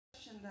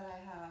that I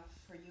have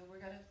for you. We're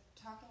going to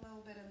talk a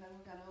little bit and then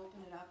we're going to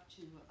open it up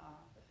to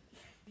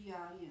the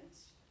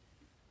audience.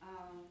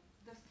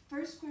 The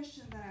first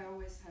question that I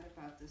always had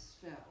about this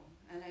film,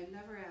 and I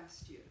never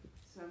asked you,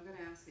 so I'm going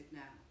to ask it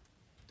now.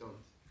 Don't.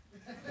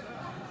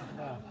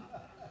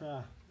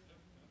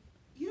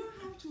 You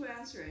don't have to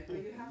answer it,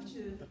 but you have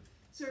to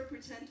sort of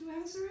pretend to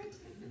answer it.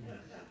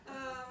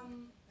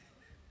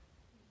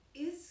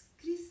 Is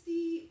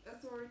Christie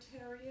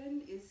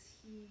authoritarian? Is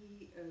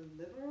he a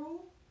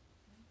liberal?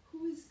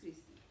 Who is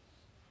Christie?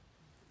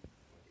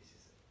 This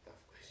is a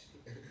tough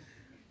question.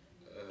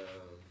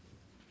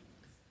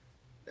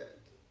 That,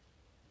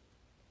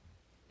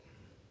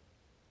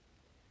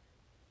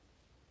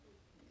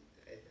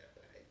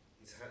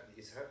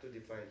 it's hard to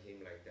define him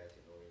like that,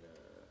 you know.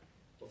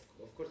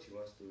 Of course,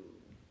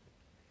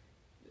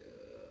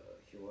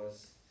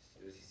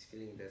 he's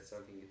feeling that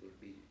something it will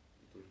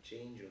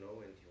change, you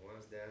know, and he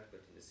wants that, but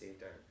at the same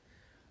time,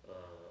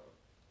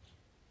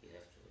 you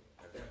have to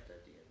adapt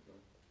at the end, no?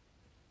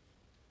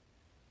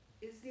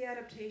 Is the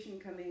adaptation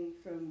coming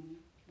from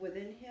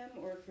within him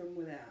or from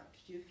without?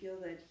 Do you feel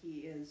that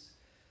he is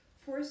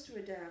forced to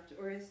adapt,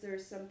 or is there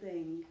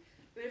something?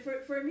 But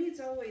for me, it's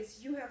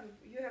always you have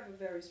a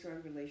very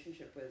strong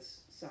relationship with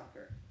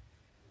soccer,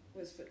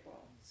 with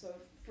football.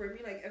 So for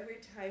me, like every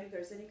time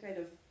there's any kind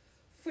of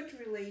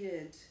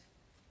foot-related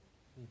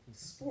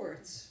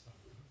sports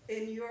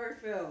in your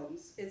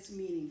films, it's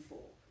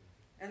meaningful.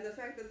 And the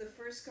fact that the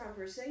first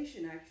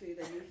conversation actually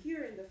that you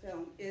hear in the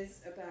film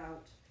is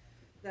about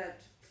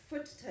that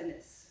foot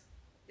tennis.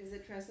 Is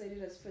it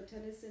translated as foot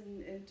tennis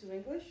into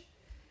English?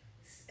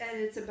 And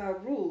it's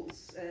about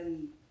rules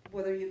and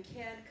whether you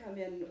can come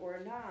in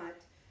or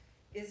not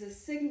is a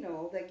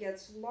signal that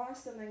gets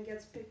lost and then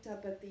gets picked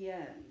up at the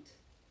end.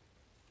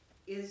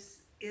 Is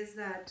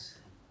that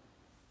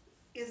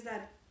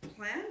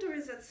planned, or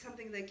is that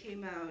something that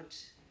came out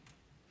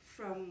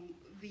from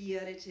the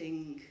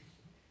editing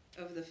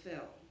of the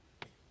film?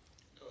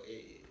 No,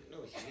 he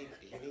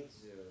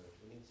needs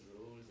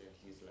rules, and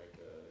he's like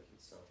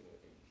he's something.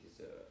 He's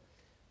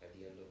at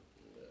the end of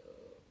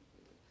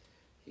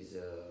he's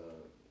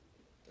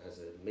has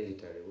a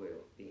military way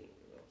of being,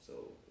 you know. So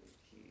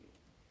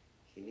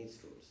he needs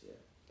rules, yeah,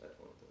 at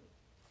one point.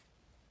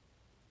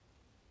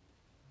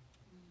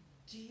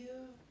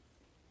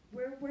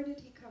 Where did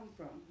he come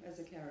from as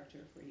a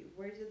character for you?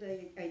 Where did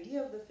the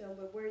idea of the film,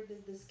 but where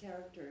did this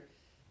character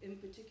in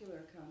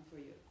particular come for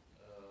you?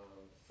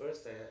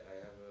 First, I had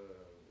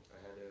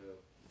a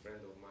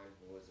friend of mine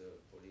who was a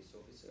police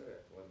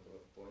officer at one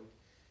point.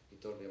 He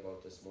told me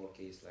about a small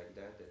case like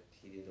that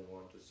he didn't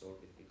want to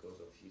solve it because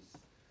of his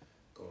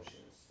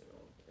conscience, you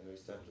know. And we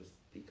started to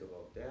speak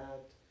about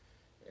that,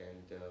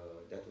 and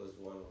that was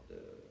one of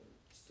the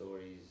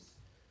stories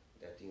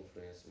that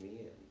influenced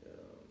me.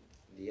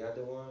 And the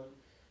other one,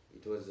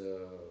 it was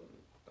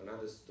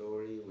another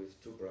story with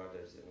two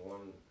brothers, and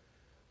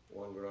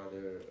one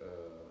brother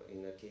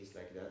in a case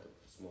like that of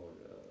small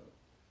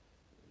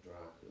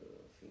drug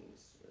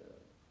things,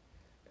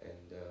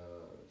 and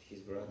his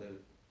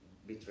brother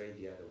betrayed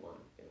the other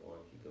one, and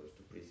he goes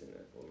to prison.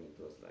 And for me, it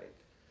was like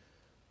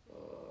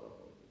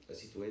a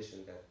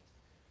situation that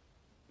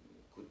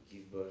could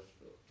give birth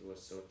to a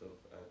sort of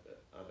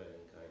other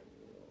and kind,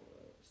 you know,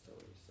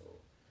 story. So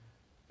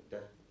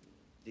that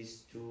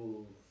these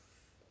two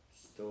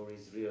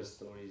stories, real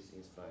stories,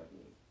 inspired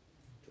me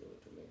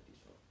to make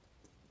this one.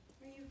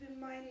 You've been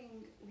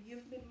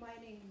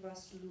mining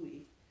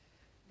Vaslui,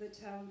 the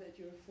town that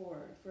you're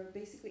for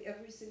basically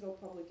every single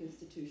public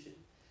institution.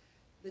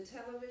 The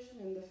television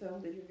and the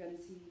film that you're going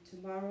to see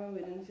tomorrow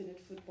in Infinite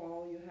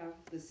Football, you have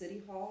the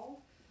City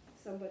Hall,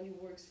 somebody who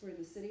works for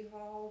the City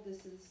Hall,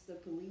 this is the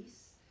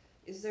police.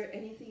 Is there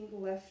anything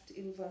left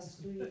in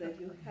Vaslui that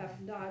you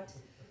have not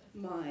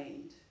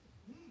mined?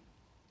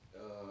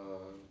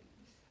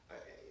 I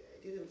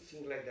didn't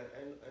think like that.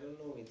 I don't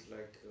know, it's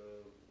like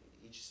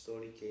each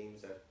story came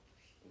at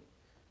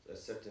a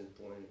certain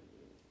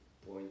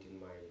point in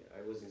my,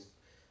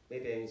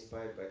 maybe I'm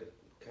inspired by the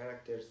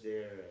characters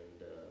there,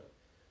 and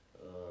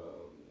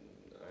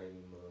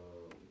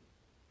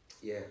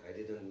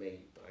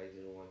I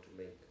didn't want to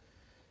make,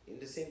 in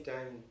the same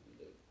time,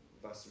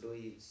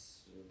 Vaslui,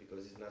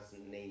 because it's not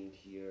named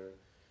here,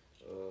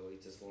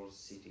 it's a small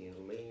city in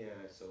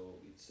Romania, so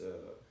it's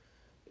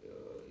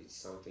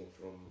something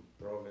from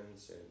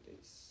province, and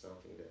it's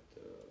something that,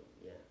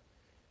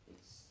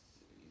 it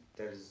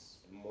tells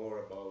more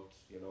about,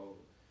 you know,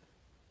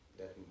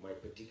 that my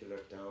particular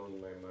town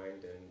in my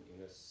mind, and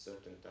in a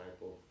certain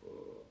type of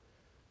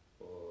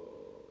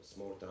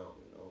small town,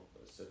 you know,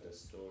 a certain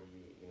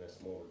story in a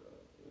small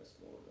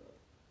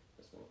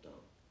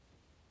town.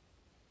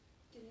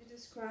 Can you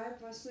describe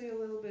Vaslui a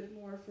little bit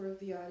more for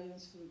the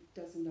audience who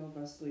doesn't know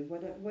Vaslui?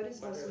 What is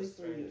Vaslui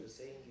for you? What I was trying to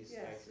say is,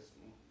 yes,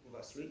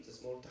 like Vaslui, it's a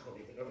small town,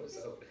 you know,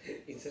 so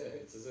it's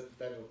a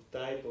certain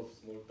type of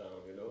small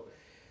town, you know.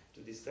 To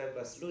describe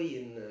Vaslui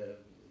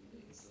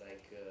it's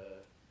like,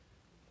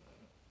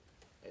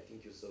 I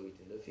think you saw it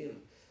in the film,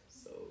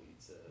 so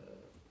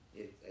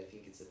I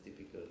think it's a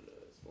typical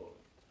small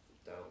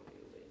town in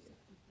Romania.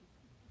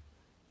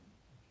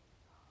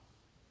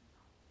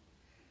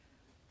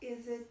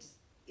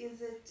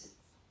 is it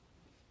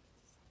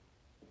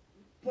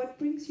what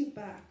brings you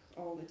back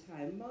all the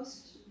time?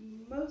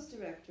 Most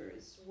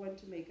directors want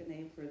to make a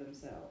name for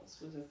themselves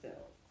with a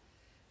film,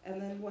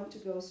 and then want to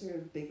go sort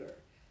of bigger,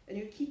 and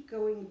you keep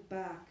going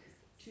back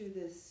to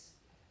this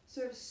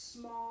sort of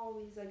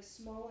these like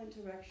small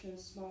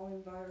interactions, small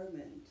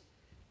environment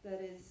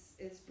that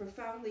is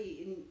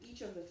profoundly, in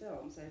each of the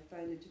films, I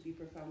find it to be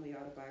profoundly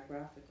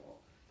autobiographical.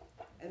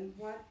 And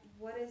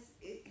what is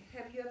it,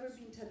 have you ever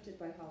been tempted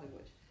by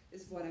Hollywood,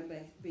 is what I'm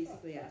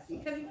basically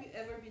asking. Have you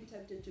ever been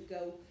tempted to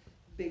go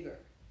bigger?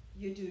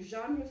 You do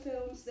genre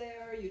films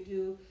there, you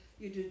do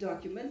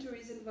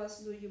documentaries in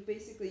Vaslui,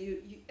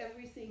 you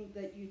everything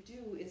that you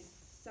do is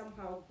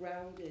somehow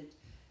grounded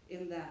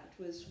in that,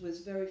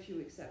 with very few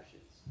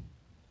exceptions.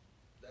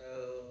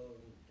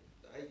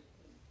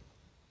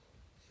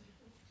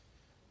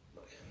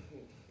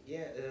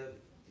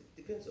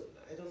 Depends on,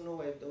 I don't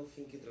know, I don't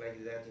think it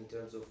like that in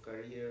terms of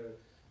career.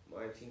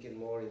 I think it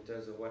more in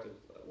terms of what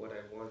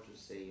I want to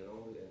say, you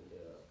know,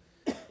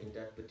 and in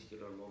that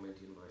particular moment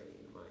in my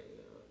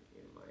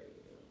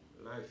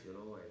life, you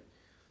know.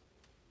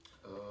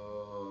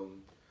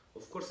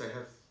 Of course, I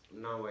have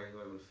now. I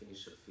will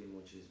finish a film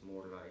which is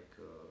more like,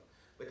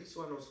 but this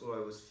one also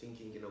I was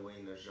thinking in a way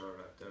in a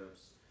genre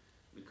terms,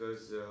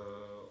 because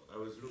I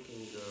was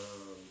looking,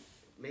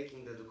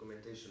 making the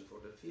documentation for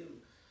the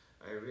film.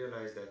 I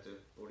realized that a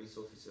police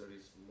officer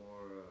is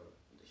more,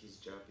 his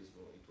job is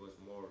more, it was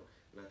more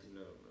not in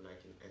a,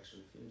 like in action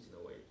films in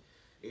a way.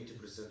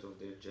 80% of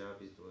their job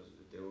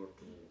they were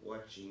to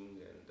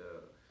watching and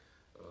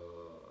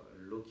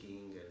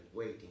looking and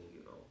waiting,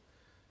 you know.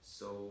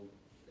 So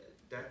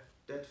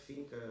that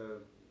thing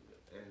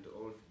and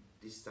all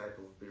this type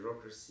of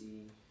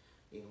bureaucracy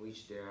in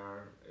which they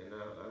are, and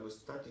I was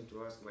starting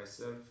to ask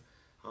myself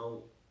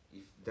how,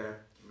 if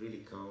that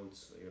really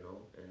counts, you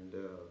know, and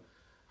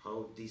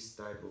how this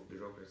type of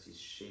bureaucracy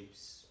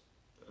shapes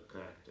a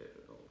character,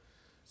 you know.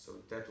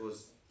 So that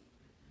was,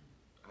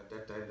 at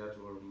that time, that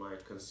were my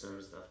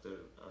concerns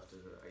after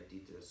I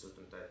did a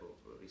certain type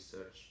of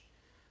research.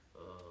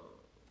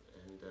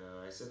 And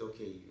I said,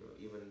 okay,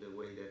 even the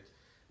way that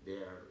they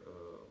are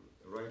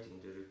writing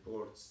the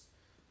reports,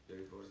 they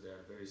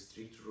are very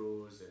strict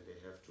rules, and they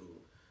have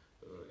to,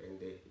 and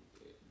they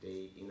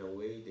in a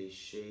way they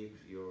shape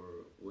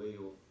your way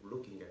of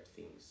looking at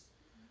things.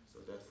 So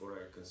therefore,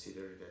 I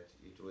considered that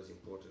it was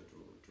important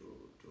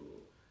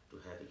to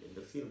have it in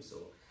the film.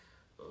 So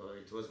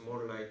it was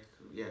more like,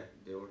 yeah,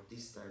 there were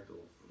this type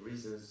of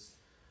reasons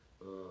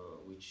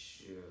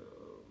which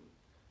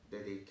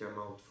that they come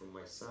out from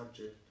my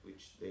subject,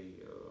 which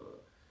they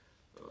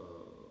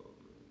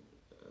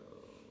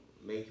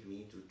make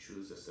me to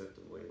choose a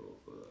certain way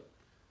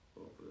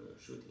of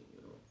shooting,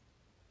 you know.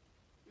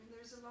 And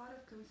there's a lot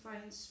of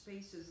confined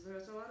spaces.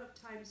 There's a lot of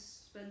time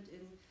spent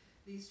in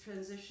these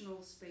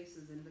transitional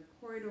spaces, in the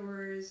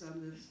corridors, on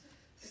the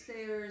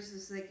stairs.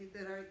 It's like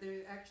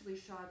they're actually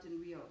shot in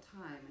real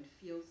time. It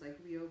feels like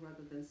real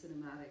rather than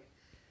cinematic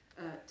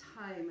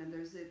time. And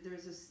there's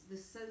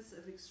this sense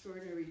of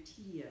extraordinary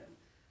tedium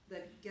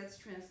that gets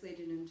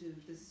translated into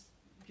this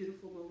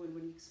beautiful moment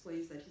when he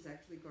explains that he's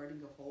actually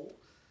guarding a hole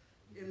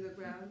in the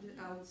ground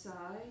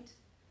outside.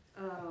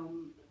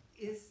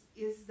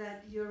 Is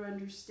that your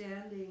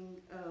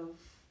understanding of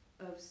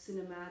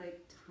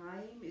cinematic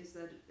time? Is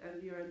that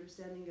your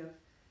understanding of?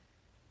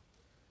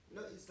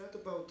 No, it's not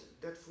about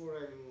that. For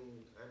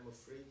I'm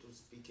afraid to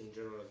speak in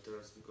general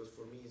terms, because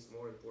for me it's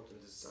more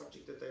important the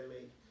subject that I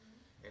made,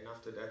 and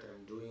after that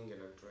I'm doing,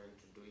 and I'm trying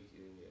to do it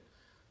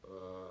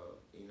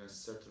in a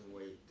certain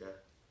way,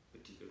 that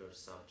particular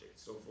subject.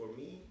 So for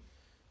me,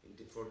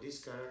 for this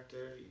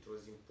character, it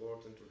was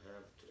important to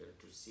have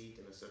to see it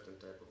in a certain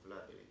type of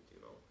labyrinth,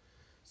 you know.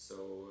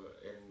 So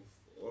and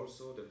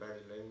also the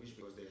body language,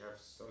 because they have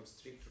some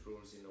strict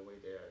rules in a way.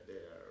 They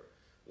are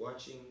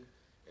watching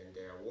and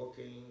they are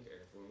walking,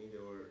 and for me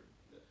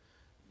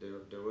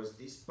there was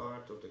this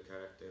part of the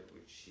character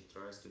which he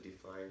tries to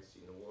define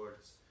in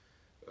words,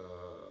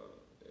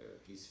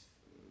 his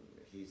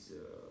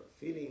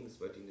feelings,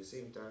 but in the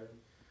same time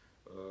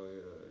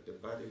the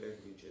body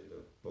language and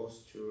the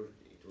posture,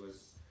 it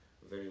was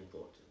very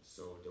important.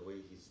 So the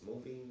way he's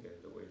moving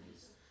and the way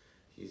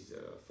he's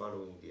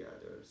following the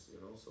others, you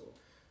know. So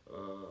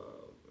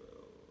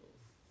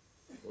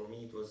for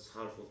me it was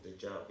half of the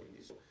job in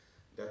this.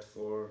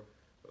 Therefore,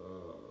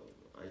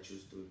 I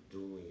choose to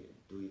do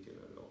it in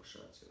a long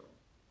shots, you know.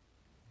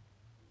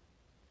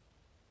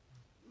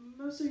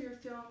 Most of your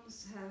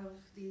films have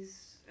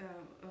these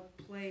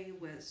a play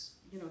with,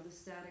 you know, the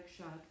static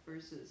shot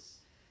versus,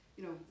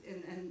 you know,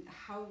 and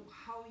how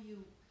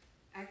you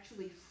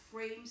actually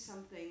frame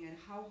something and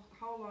how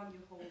long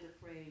you hold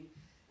a frame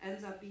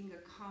ends up being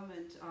a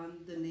comment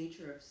on the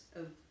nature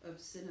of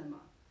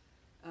cinema.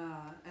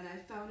 And I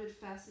found it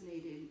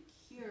fascinating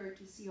here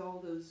to see all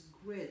those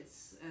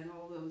grids and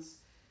all those,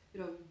 you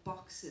know,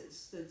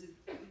 boxes, the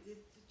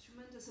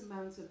tremendous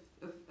amounts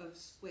of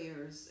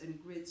squares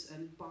and grids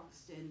and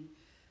boxed in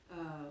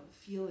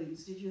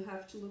feelings. Did you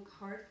have to look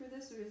hard for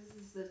this, or is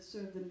this the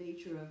sort of the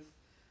nature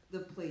the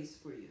place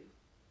for you?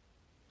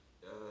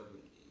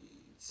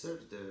 It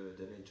serves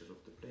the nature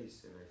of the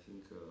place, and I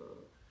think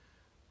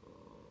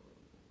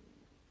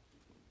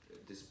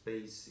the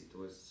space, it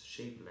was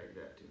shaped like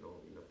that, you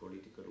know, in a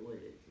political way.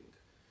 I think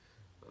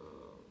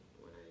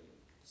when I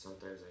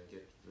sometimes I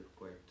get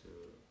quite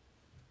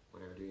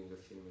when I'm doing a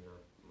film in a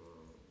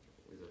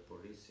with a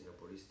police in a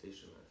police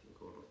station, I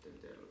think all of them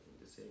they're looking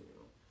the same, you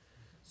know.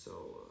 So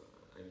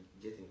I'm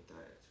getting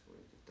tired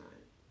with the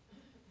time.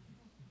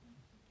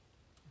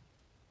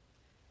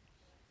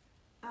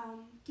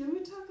 Can we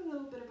talk a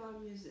little bit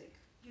about music?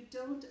 You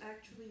don't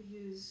actually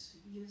use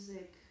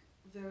music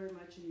very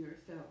much in your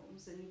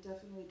films, and you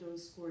definitely don't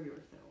score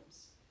your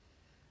films.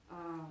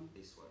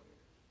 This one.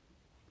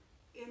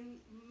 In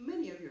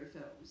many of your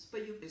films,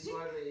 but you This pick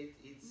one,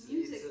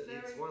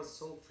 it's one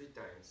song 3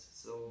 times.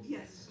 So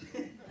yes.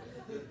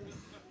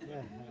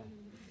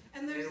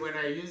 and when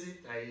I use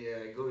it,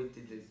 I go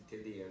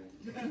till the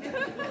end.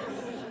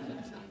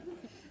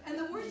 And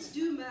the words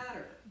do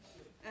matter.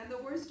 And the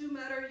words do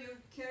matter. You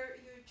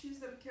choose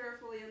them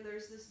carefully, and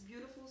there's this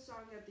beautiful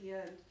song at the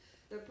end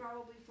that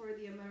probably for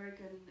the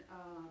American,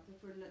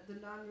 for the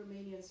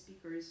non-Romanian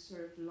speakers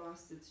sort of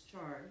lost its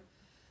charm.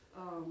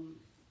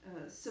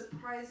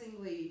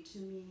 Surprisingly to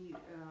me,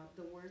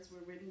 the words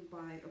were written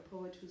by a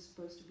poet who's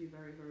supposed to be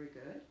very, very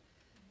good.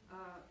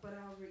 But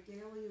I'll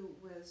regale you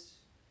with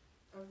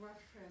a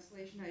rough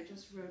translation. I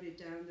just wrote it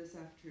down this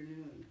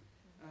afternoon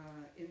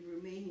in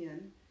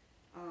Romanian.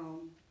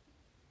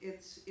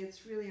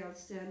 It's really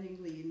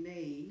outstandingly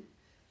inane.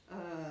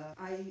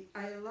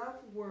 I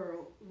love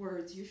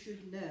words you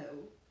should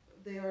know.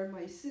 They are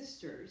my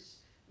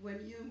sisters.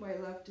 When you, my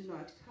love, do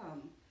not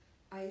come,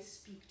 I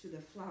speak to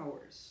the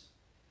flowers.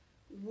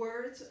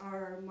 Words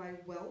are my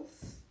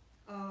wealth.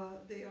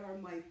 They are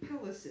my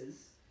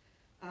palaces.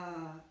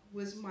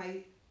 Was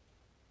my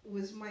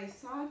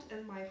thought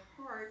and my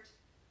heart.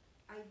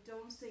 I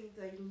don't think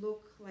they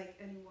look like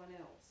anyone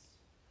else.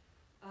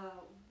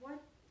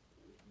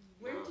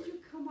 Where did you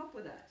come up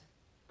with that?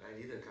 I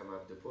didn't come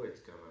up. The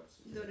poet came up.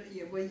 No,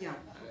 yeah, well, yeah.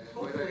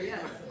 Hopefully,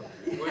 yes.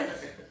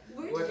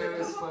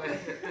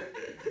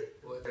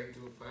 What I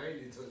could find,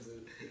 it was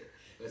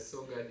a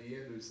song at the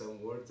end with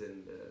some words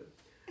and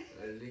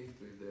linked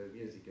with the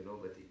music, you know,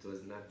 but it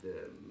was not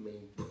the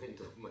main point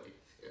of my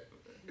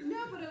film.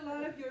 No, but a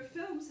lot of your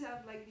films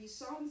have like these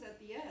songs at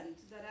the end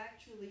that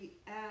actually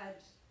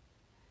add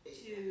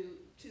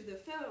to the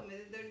film.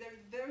 They're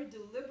very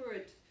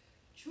deliberate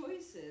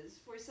choices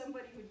for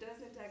somebody who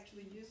doesn't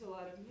actually use a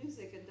lot of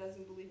music and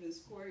doesn't believe in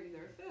scoring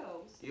their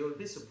films. You'll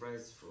be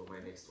surprised for my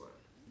next one.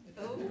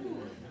 Oh.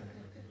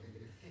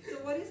 So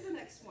what is the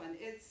next one?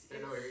 It's I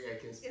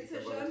can speak it's a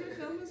about genre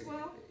film as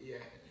well?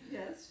 Yeah.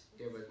 Yes.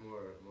 Yeah, but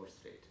more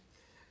straight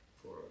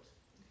forward.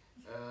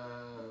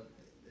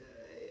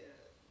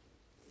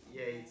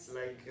 Yeah, it's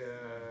like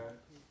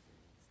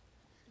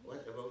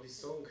what about this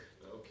song?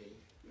 Okay.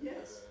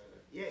 Yes.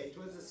 Yeah, it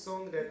was a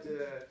song that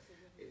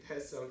it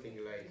has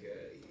something like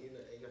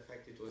in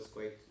fact it was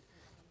quite.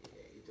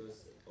 It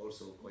was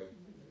also quite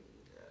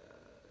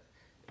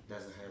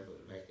doesn't have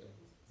like.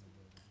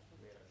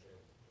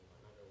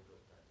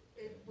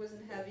 It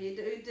wasn't heavy.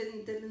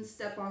 It didn't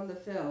step on the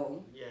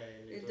film. Yeah,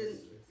 and it didn't.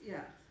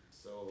 Yeah.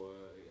 So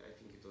I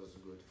think it was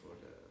good for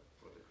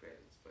the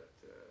credits, but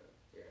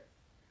yeah,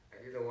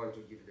 I didn't want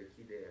to give the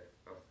key there.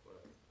 I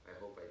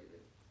hope I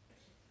didn't.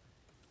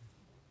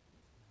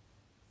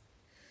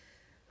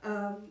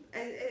 I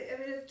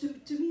mean,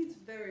 to me, it's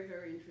very,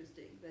 very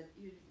interesting that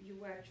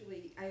you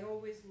actually. I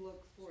always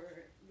look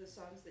for the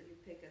songs that you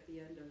pick at the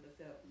end of the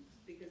films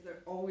because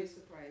they're always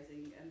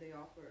surprising and they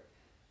offer.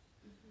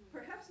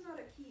 Perhaps not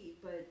a key,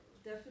 but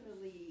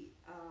definitely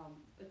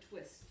a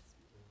twist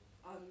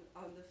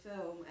on the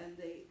film, and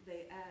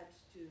they add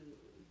to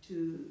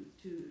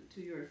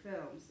your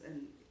films,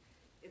 and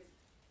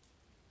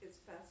it's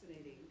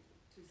fascinating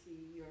to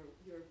see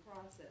your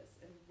process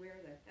and where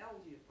the hell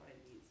do you find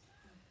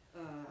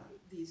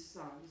these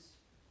songs.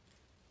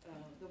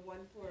 The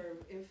one for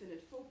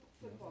Infinite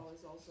Football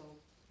is also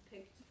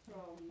picked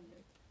from.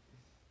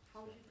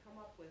 How did you come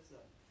up with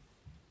them?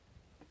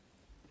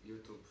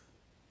 YouTube.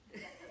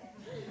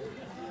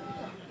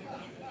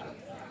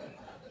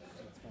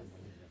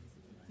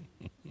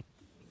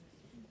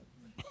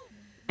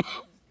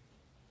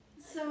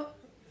 So,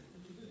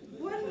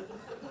 one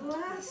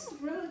last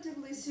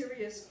relatively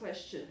serious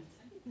question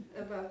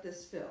about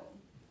this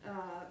film,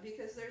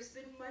 because there's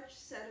been much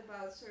said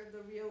about sort of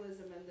the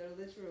realism and the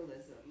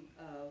literalism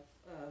of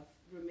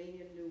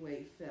Romanian New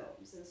Wave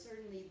films, and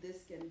certainly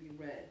this can be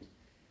read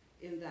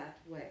in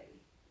that way.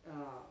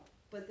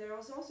 But there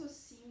also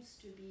seems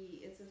to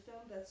be, it's a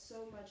film that's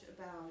so much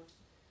about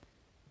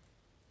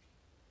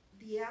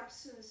the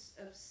absence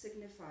of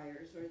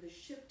signifiers or the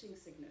shifting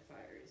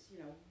signifiers. You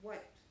know,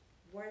 what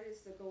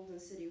is the Golden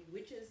City?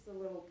 Which is the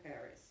Little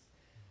Paris?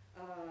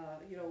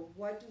 You know,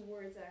 what do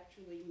words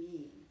actually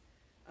mean?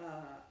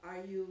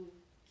 Are you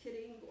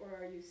kidding or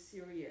are you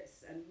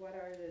serious? And what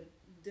are the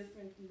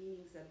different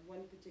meanings that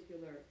one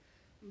particular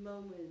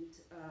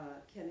moment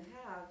can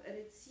have? And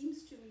it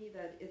seems to me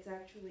that it's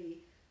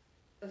actually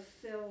a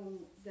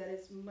film that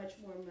is much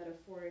more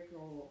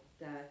metaphorical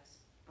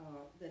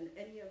than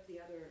any of the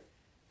other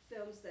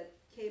films that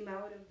came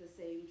out of the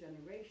same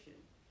generation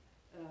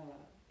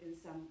in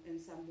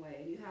some way.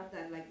 And you have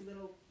that like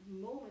little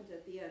moment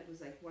at the end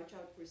was like, watch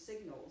out for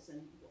signals,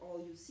 and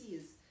all you see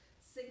is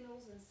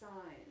signals and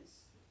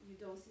signs. You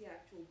don't see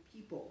actual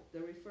people.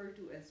 They're referred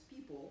to as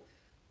people,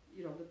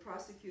 you know, the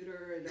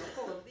prosecutor and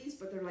all of these,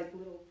 but they're like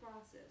little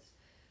process.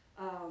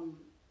 How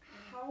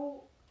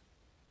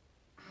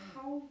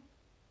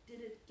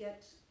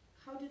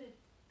did it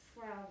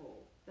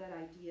travel, that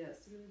idea,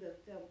 through the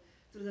film,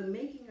 through the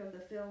making of the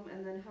film,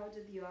 and then how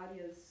did the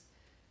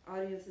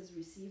audiences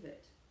receive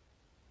it?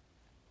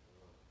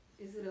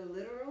 Is it a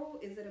literal?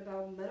 Is it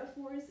about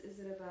metaphors? Is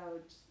it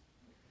about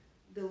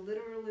the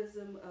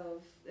literalism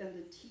of and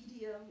the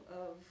tedium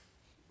of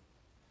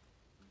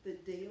the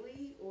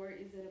daily, or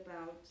is it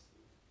about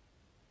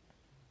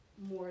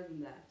more than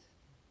that?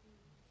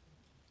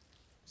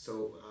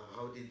 So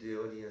how did the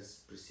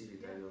audience perceive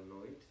it? Yeah. I don't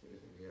know it.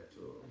 We have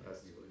to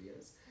ask the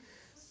audience.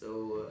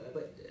 So,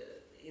 but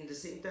in the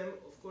same time,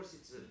 of course,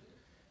 it's a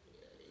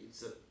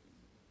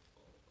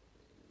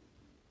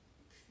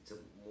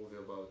movie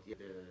about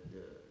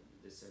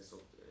the sense of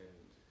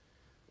and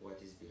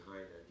what is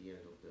behind at the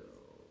end of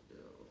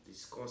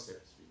these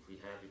concepts, if we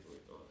have it or we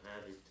don't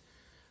have it.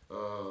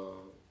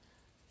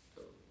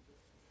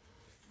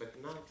 But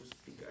now to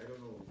speak, I don't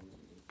know.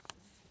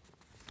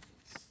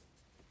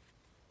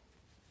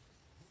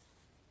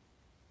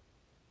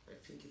 I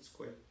think it's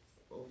quite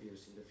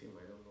obvious in the film.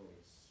 I don't know.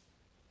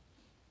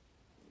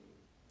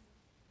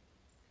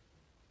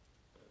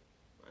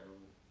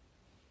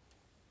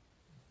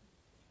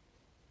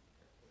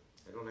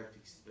 I don't like to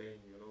explain,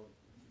 you know.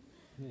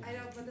 I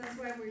know, but that's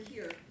why we're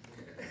here.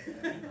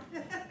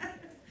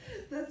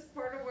 That's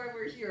part of why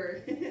we're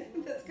here.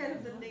 That's kind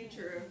of the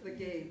nature of the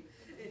game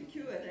in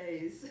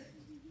Q&As.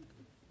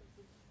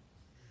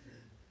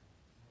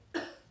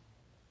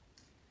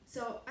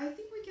 So I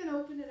think we can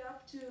open it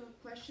up to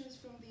questions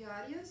from the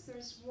audience.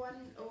 There's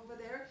one over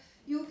there.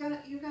 You're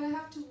gonna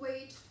have to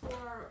wait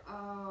for